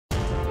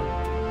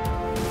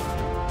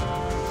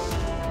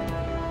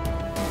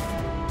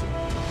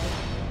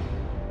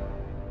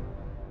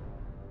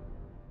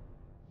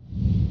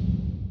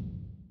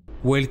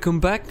Welcome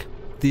back,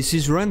 this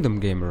is Random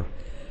Gamer.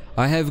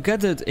 I have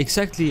gathered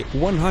exactly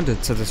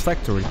 100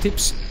 satisfactory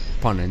tips,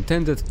 pun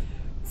intended,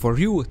 for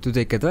you to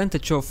take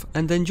advantage of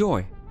and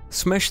enjoy.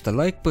 Smash the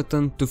like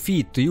button to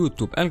feed the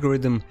YouTube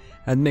algorithm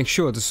and make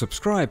sure to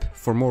subscribe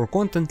for more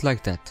content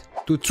like that.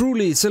 To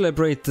truly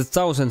celebrate the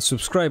 1000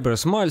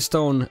 subscribers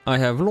milestone, I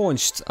have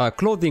launched a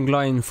clothing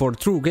line for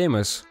true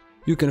gamers.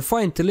 You can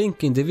find the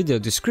link in the video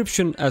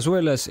description as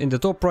well as in the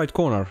top right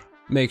corner.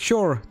 Make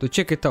sure to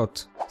check it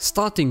out.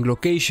 Starting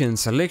location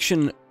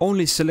selection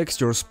only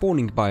selects your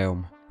spawning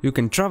biome. You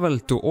can travel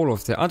to all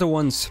of the other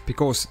ones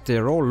because they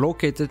are all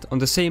located on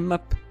the same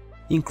map.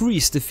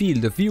 Increase the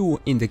field of view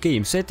in the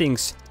game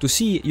settings to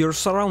see your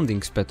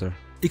surroundings better.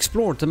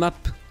 Explore the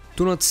map.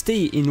 Do not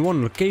stay in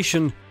one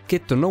location,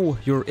 get to know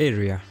your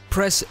area.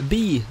 Press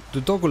B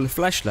to toggle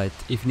flashlight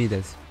if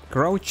needed.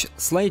 Crouch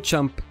slide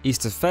jump is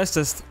the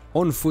fastest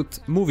on-foot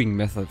moving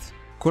method.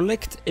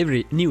 Collect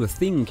every new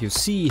thing you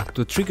see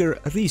to trigger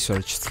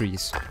research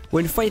trees.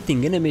 When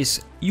fighting enemies,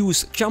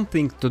 use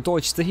jumping to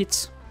dodge the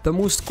hits. The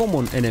most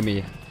common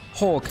enemy,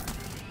 Hawk,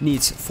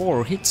 needs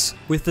 4 hits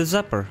with the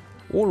zapper.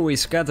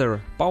 Always gather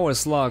power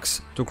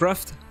slugs to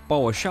craft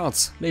power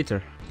shards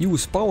later.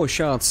 Use power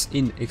shards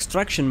in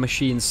extraction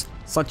machines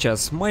such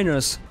as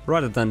miners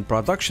rather than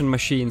production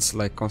machines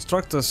like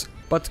constructors,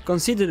 but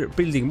consider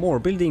building more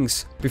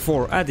buildings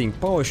before adding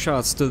power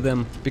shards to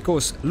them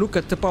because look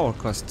at the power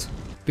cost.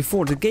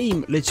 Before the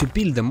game lets you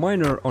build a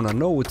miner on a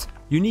node,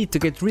 you need to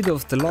get rid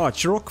of the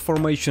large rock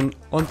formation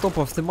on top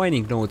of the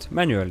mining node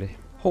manually.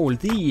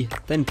 Hold E,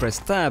 then press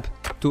tab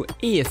to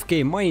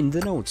AFK mine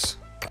the nodes.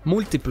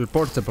 Multiple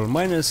portable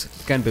miners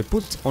can be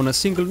put on a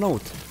single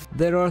node.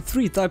 There are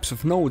 3 types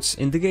of nodes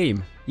in the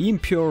game: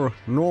 impure,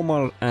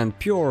 normal and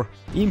pure.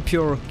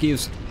 Impure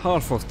gives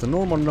half of the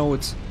normal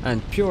node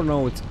and pure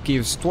node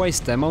gives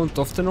twice the amount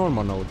of the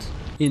normal node.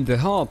 In the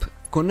hub,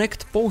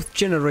 connect both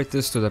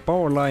generators to the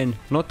power line,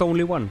 not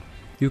only one.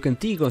 You can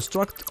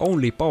deconstruct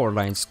only power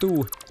lines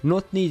too,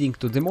 not needing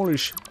to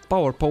demolish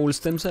power poles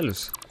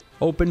themselves.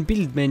 Open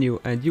build menu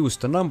and use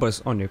the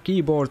numbers on your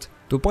keyboard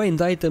to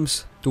bind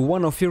items to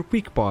one of your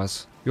quick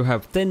bars. You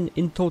have 10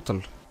 in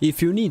total.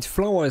 If you need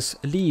flowers,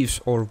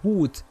 leaves or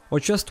wood, or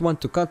just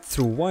want to cut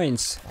through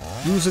vines,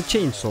 use a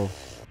chainsaw.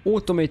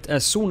 Automate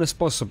as soon as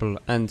possible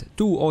and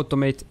do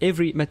automate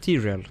every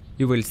material.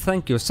 You will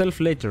thank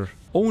yourself later.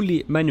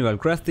 Only manual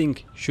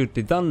crafting should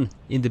be done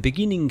in the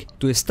beginning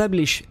to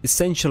establish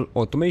essential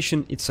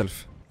automation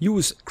itself.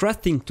 Use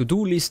crafting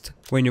to-do list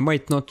when you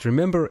might not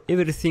remember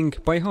everything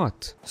by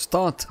heart.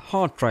 Start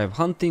hard drive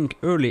hunting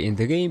early in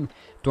the game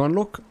to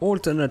unlock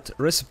alternate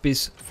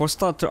recipes for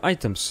starter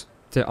items.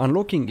 The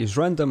unlocking is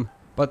random,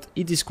 but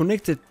it is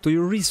connected to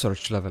your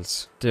research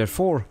levels.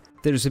 Therefore,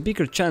 there is a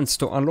bigger chance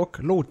to unlock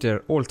low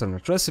tier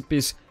alternate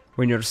recipes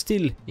when you're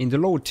still in the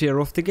low tier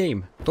of the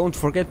game. Don't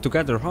forget to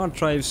gather hard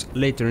drives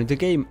later in the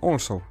game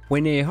also.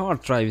 When a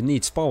hard drive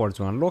needs power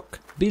to unlock,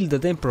 build a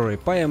temporary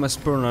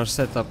biomass burner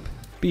setup.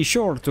 Be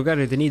sure to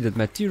carry the needed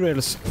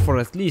materials for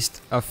at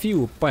least a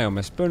few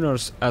biomass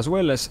burners as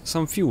well as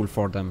some fuel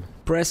for them.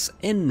 Press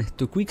N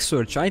to quick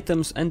search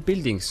items and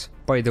buildings.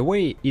 By the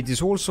way, it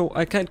is also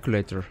a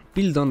calculator.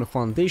 Build on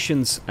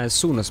foundations as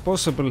soon as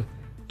possible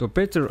to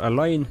better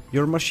align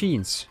your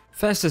machines.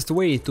 Fastest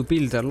way to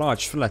build a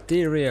large flat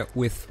area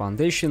with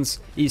foundations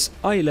is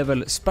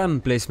eye-level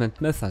spam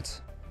placement method.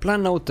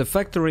 Plan out the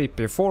factory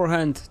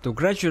beforehand to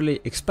gradually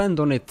expand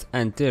on it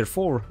and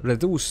therefore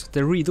reduce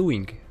the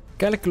redoing.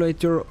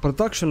 Calculate your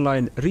production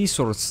line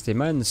resource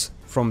demands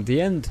from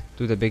the end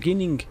to the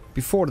beginning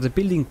before the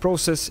building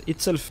process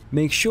itself.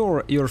 Make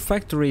sure your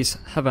factories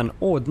have an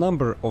odd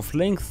number of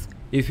length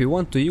if you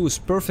want to use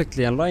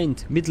perfectly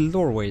aligned middle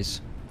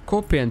doorways.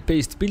 Copy and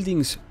paste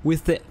buildings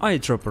with the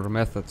eyedropper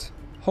method.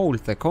 Hold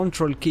the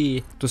control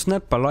key to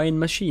snap align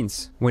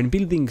machines. When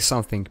building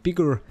something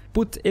bigger,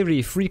 put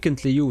every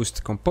frequently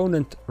used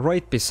component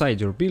right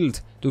beside your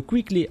build to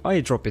quickly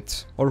eyedrop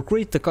it, or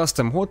create a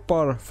custom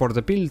hotbar for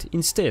the build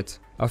instead.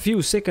 A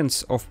few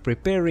seconds of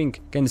preparing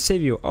can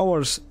save you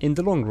hours in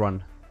the long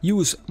run.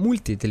 Use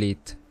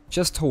multi-delete.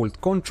 Just hold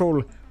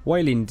Ctrl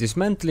while in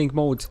dismantling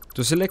mode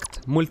to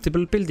select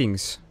multiple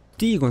buildings.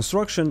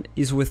 Deconstruction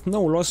is with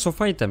no loss of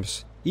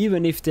items,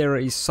 even if there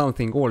is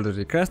something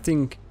already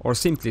crafting or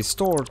simply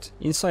stored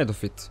inside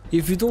of it.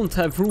 If you don't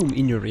have room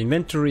in your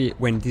inventory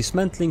when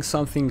dismantling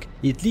something,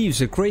 it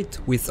leaves a crate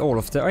with all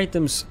of the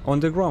items on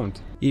the ground.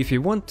 If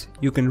you want,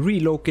 you can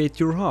relocate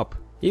your hub.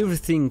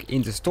 Everything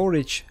in the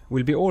storage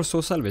will be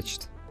also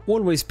salvaged.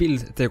 Always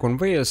build the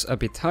conveyors a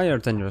bit higher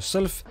than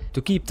yourself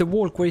to keep the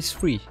walkways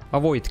free.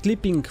 Avoid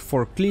clipping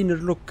for cleaner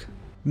look.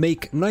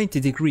 Make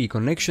 90-degree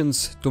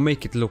connections to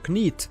make it look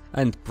neat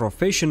and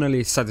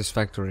professionally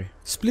satisfactory.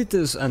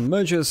 Splitters and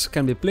mergers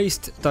can be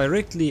placed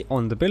directly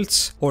on the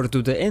belts or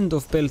to the end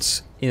of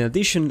belts in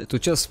addition to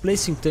just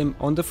placing them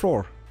on the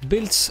floor.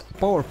 Belts,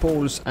 power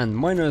poles and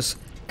miners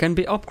can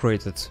be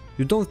upgraded.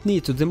 You don't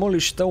need to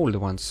demolish the old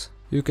ones.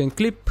 You can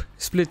clip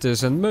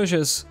splitters and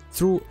merges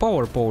through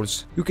power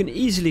poles. You can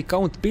easily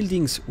count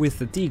buildings with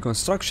the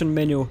deconstruction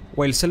menu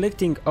while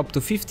selecting up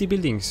to 50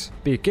 buildings.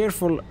 Be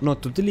careful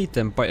not to delete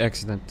them by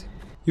accident.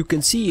 You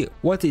can see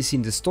what is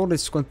in the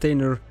storage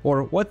container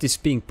or what is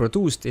being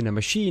produced in a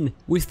machine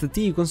with the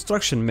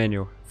deconstruction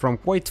menu from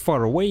quite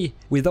far away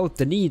without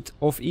the need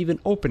of even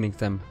opening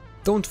them.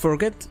 Don't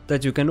forget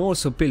that you can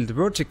also build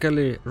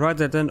vertically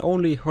rather than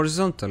only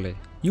horizontally.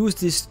 Use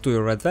this to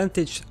your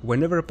advantage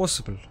whenever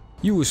possible.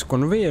 Use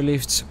conveyor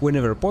lifts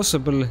whenever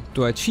possible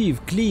to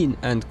achieve clean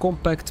and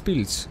compact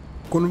builds.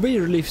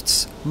 Conveyor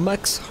lifts'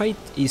 max height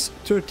is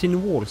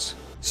 13 walls.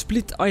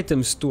 Split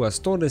items to a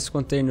storage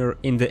container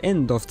in the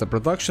end of the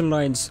production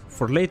lines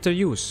for later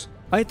use.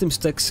 Item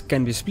stacks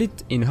can be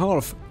split in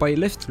half by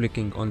left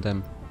clicking on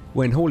them.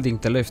 When holding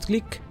the left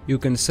click, you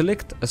can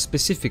select a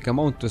specific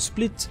amount to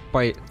split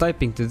by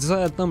typing the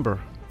desired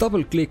number.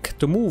 Double click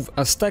to move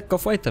a stack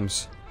of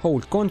items.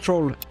 Hold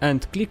Ctrl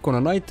and click on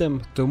an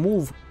item to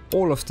move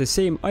all of the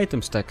same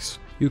item stacks.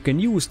 You can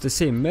use the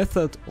same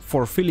method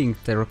for filling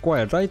the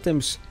required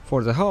items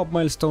for the hub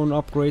milestone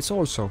upgrades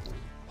also.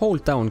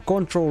 Hold down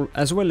Ctrl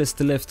as well as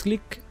the left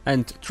click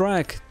and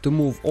drag to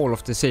move all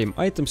of the same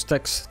item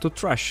stacks to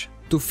trash.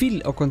 To fill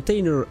a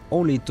container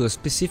only to a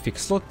specific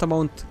slot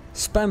amount,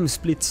 spam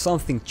split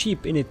something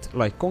cheap in it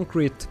like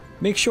concrete.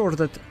 Make sure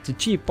that the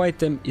cheap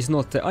item is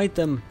not the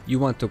item you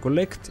want to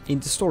collect in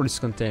the storage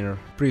container.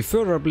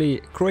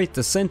 Preferably create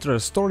a central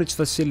storage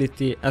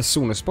facility as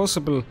soon as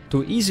possible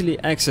to easily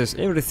access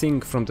everything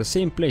from the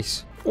same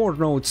place. Ore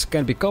nodes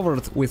can be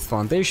covered with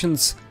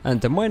foundations and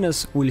the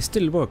miners will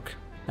still work.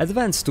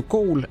 Advance to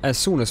coal as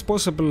soon as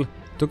possible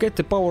to get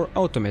the power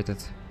automated.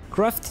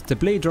 Craft the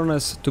blade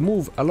runners to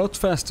move a lot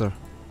faster.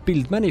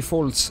 Build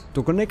manifolds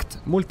to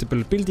connect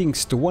multiple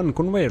buildings to one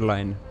conveyor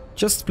line.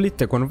 Just split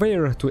the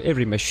conveyor to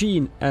every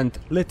machine and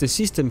let the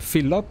system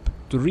fill up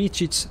to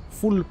reach its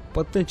full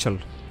potential.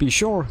 Be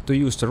sure to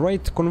use the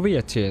right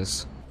conveyor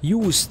tiers.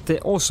 Use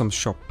the Awesome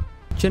Shop.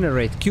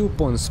 Generate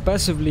coupons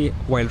passively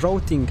while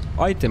routing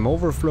item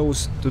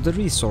overflows to the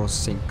resource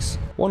sinks.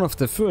 One of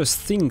the first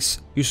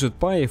things you should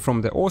buy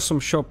from the Awesome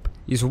Shop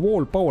is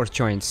wall power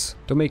joints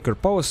to make your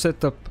power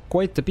setup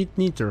quite a bit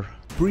neater.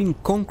 Bring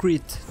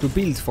concrete to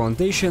build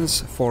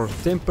foundations for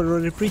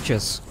temporary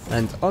bridges,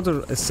 and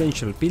other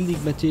essential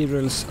building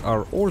materials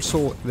are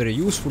also very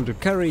useful to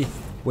carry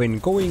when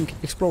going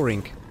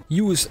exploring.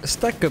 Use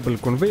stackable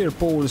conveyor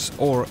poles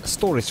or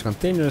storage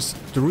containers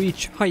to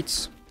reach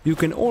heights. You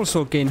can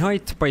also gain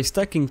height by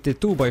stacking the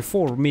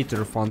 2x4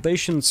 meter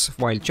foundations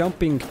while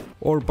jumping,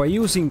 or by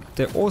using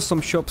the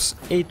Awesome Shop's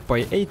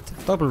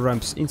 8x8 double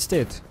ramps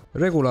instead.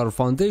 Regular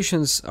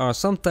foundations are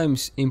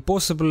sometimes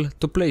impossible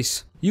to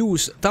place.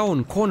 Use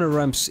down corner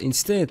ramps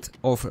instead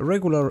of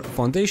regular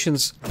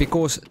foundations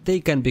because they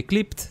can be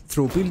clipped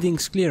through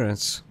buildings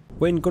clearance.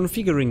 When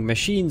configuring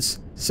machines,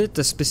 set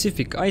a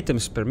specific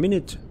items per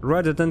minute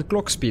rather than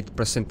clock speed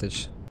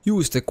percentage.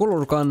 Use the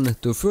color gun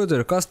to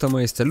further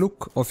customize the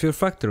look of your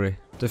factory.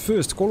 The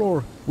first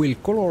color will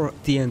color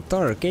the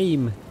entire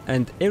game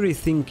and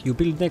everything you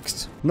build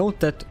next. Note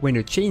that when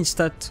you change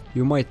that,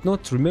 you might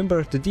not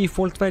remember the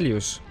default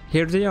values.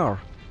 Here they are: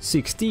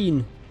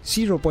 16,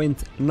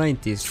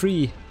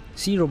 0.93,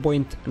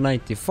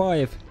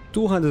 0.95,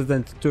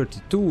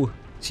 232,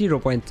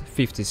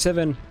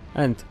 0.57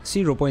 and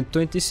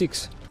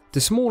 0.26.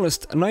 The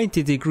smallest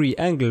 90-degree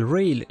angle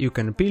rail you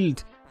can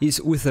build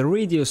is with a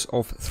radius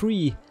of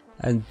 3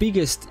 and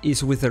biggest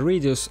is with a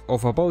radius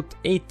of about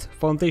 8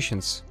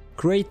 foundations.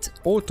 Create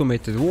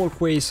automated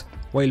walkways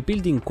while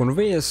building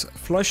conveyors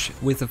flush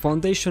with the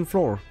foundation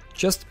floor.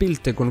 Just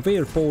build the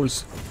conveyor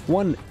poles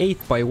one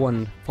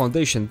 8x1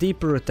 foundation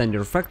deeper than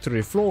your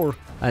factory floor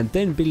and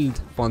then build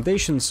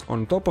foundations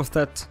on top of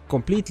that,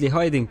 completely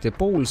hiding the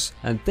poles,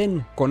 and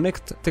then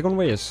connect the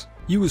conveyors.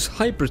 Use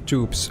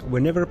hypertubes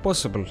whenever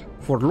possible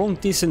for long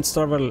distance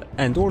travel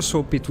and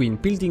also between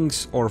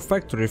buildings or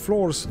factory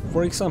floors,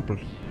 for example.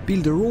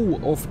 Build a row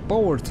of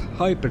powered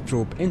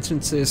hypertube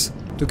entrances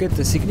to get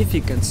a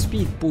significant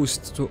speed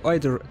boost to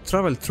either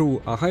travel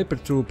through a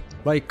hypertube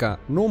like a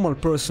normal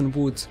person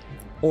would,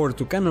 or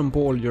to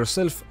cannonball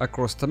yourself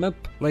across the map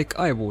like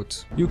I would.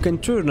 You can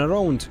turn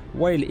around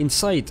while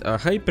inside a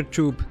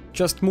hypertube,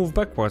 just move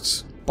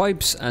backwards.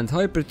 Pipes and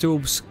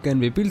hypertubes can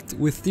be built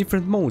with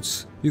different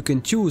modes. You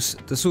can choose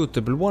the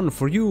suitable one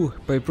for you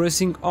by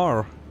pressing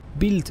R.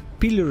 Build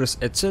pillars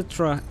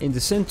etc. in the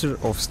center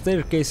of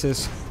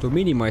staircases to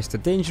minimize the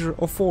danger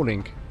of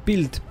falling.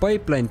 Build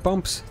pipeline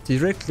pumps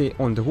directly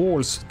on the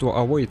walls to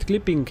avoid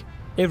clipping.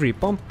 Every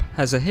pump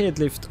has a head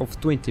lift of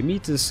 20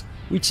 meters,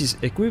 which is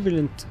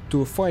equivalent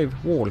to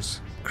 5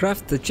 walls.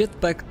 Craft the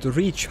jetpack to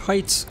reach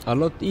heights a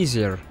lot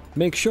easier.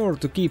 Make sure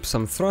to keep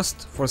some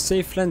thrust for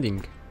safe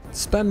landing.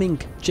 Spamming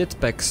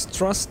jetpack's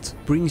thrust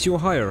brings you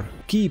higher.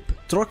 Keep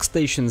truck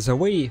stations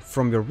away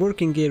from your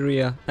working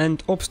area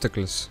and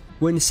obstacles.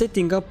 When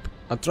setting up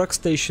a truck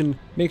station,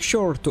 make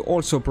sure to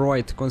also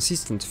provide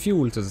consistent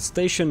fuel to the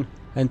station,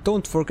 and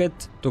don't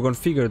forget to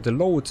configure the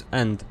load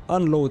and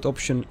unload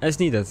option as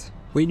needed.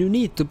 When you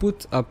need to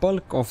put a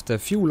bulk of the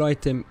fuel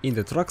item in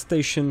the truck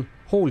station,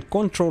 hold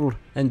Ctrl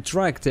and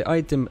drag the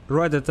item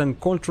rather than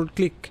Ctrl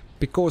click,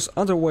 because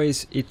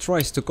otherwise it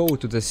tries to go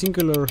to the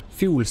singular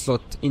fuel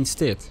slot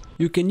instead.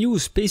 You can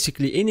use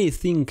basically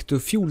anything to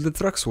fuel the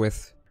trucks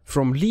with,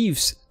 from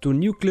leaves to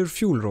nuclear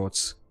fuel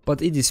rods,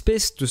 but it is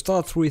best to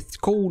start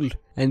with coal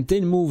and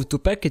then move to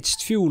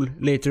packaged fuel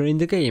later in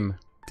the game.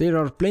 There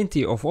are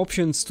plenty of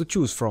options to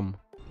choose from.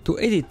 To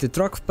edit the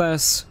truck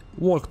paths,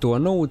 walk to a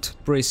node,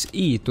 press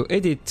E to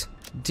edit,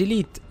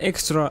 delete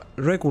extra,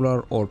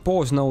 regular or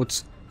pause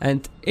nodes,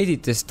 and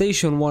edit the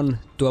station one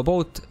to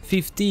about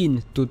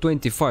 15 to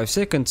 25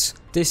 seconds.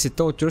 Test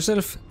it out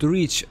yourself to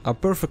reach a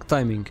perfect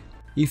timing.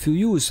 If you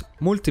use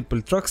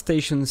multiple truck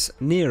stations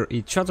near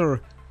each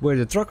other where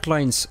the truck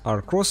lines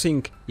are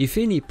crossing, if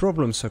any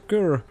problems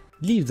occur,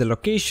 leave the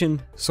location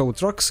so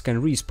trucks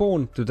can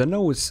respawn to the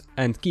nodes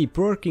and keep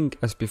working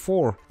as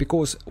before,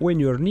 because when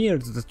you are near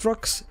to the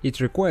trucks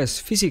it requires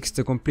physics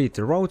to complete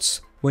the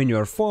routes, when you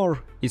are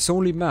far it's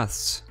only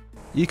maths.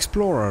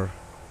 Explorer.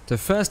 The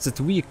fastest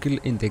vehicle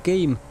in the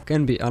game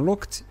can be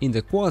unlocked in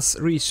the quartz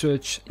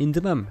research in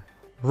the MAM.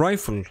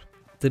 Rifle.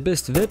 The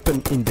best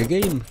weapon in the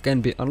game can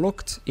be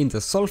unlocked in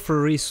the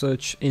sulfur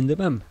research in the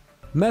MAM.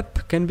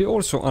 Map can be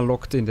also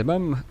unlocked in the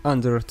MAM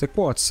under the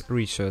quartz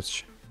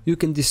research. You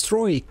can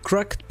destroy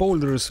cracked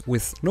boulders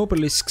with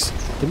obelisks.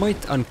 They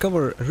might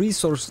uncover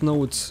resource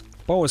nodes,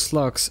 power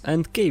slugs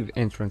and cave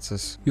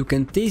entrances. You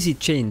can daisy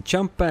chain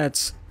jump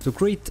pads to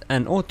create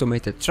an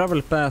automated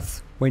travel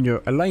path when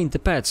you align the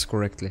pads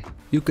correctly.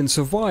 You can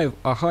survive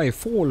a high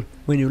fall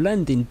when you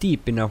land in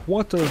deep enough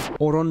water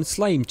or on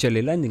slime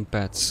jelly landing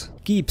pads.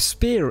 Keep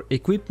spare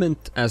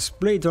equipment as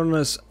blade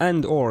runners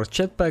and or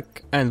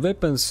jetpack and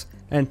weapons,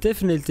 and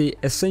definitely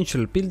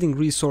essential building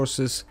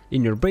resources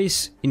in your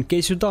base in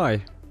case you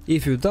die.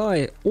 If you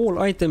die, all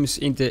items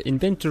in the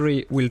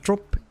inventory will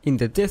drop in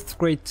the death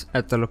crate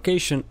at the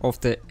location of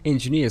the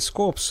engineer's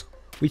corpse,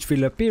 which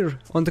will appear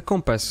on the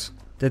compass.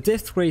 The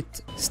death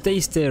crate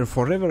stays there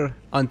forever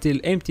until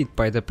emptied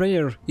by the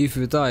player. If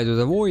you die to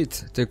the void,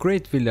 the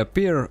crate will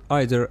appear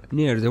either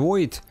near the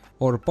void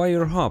or by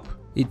your hub.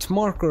 Its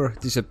marker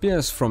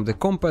disappears from the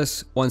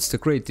compass once the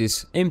crate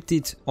is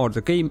emptied or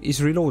the game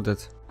is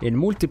reloaded. In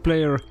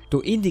multiplayer,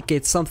 to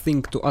indicate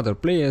something to other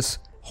players,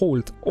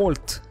 hold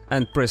Alt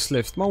and press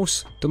left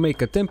mouse to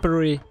make a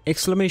temporary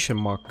exclamation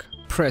mark.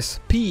 Press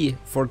P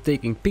for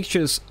taking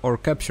pictures or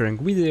capturing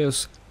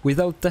videos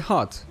without the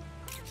HUD.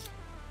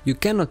 You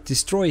cannot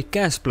destroy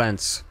gas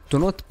plants. Do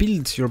not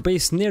build your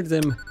base near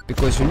them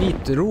because you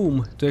need the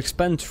room to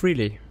expand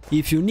freely.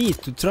 If you need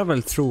to travel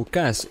through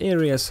gas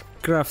areas,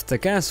 craft a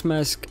gas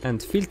mask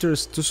and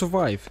filters to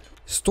survive.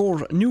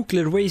 Store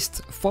nuclear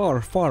waste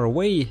far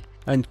away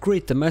and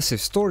create a massive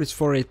storage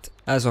for it.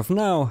 As of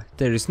now,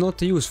 there is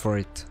not a use for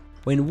it.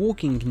 When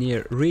walking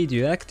near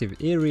radioactive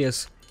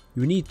areas,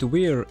 you need to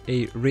wear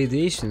a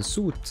radiation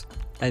suit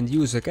and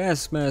use a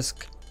gas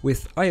mask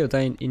with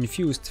iodine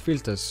infused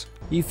filters.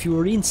 If you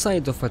are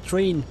inside of a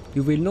train,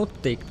 you will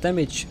not take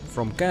damage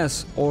from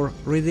gas or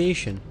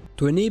radiation.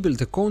 To enable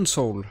the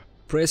console,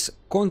 press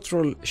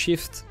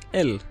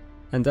Ctrl-Shift-L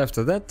and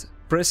after that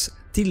press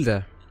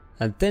tilde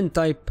and then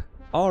type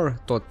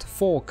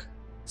r.fog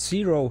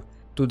 0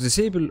 to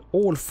disable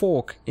all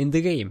fog in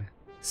the game.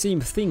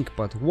 Same thing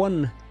but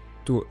 1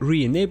 to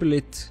re-enable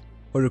it,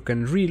 or you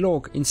can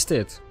relog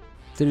instead.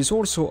 There is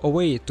also a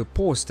way to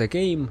pause the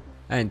game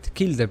and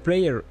kill the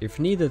player if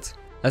needed.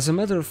 As a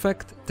matter of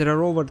fact, there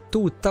are over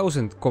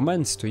 2000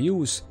 commands to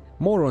use,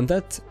 more on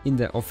that in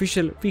the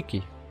official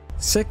wiki.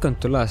 Second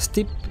to last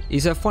tip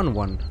is a fun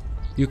one.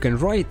 You can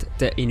ride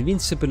the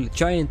invincible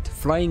giant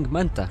flying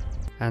manta.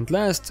 And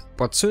last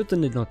but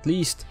certainly not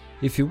least,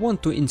 if you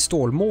want to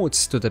install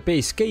mods to the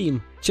base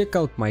game, check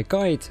out my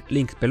guide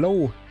linked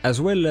below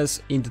as well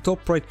as in the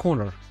top right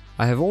corner.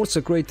 I have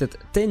also created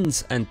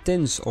tens and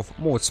tens of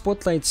mod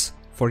spotlights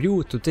for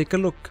you to take a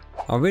look.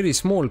 A very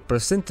small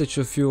percentage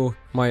of you,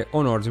 my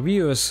honored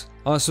viewers,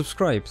 are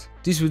subscribed.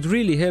 This would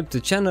really help the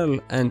channel,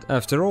 and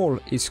after all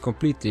it's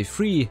completely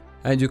free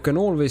and you can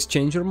always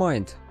change your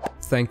mind.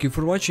 Thank you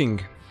for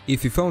watching.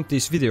 If you found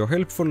this video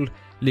helpful,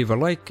 leave a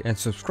like and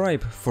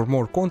subscribe for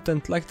more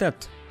content like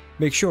that.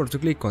 Make sure to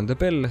click on the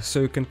bell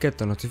so you can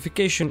get a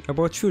notification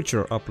about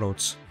future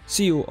uploads.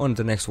 See you on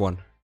the next one.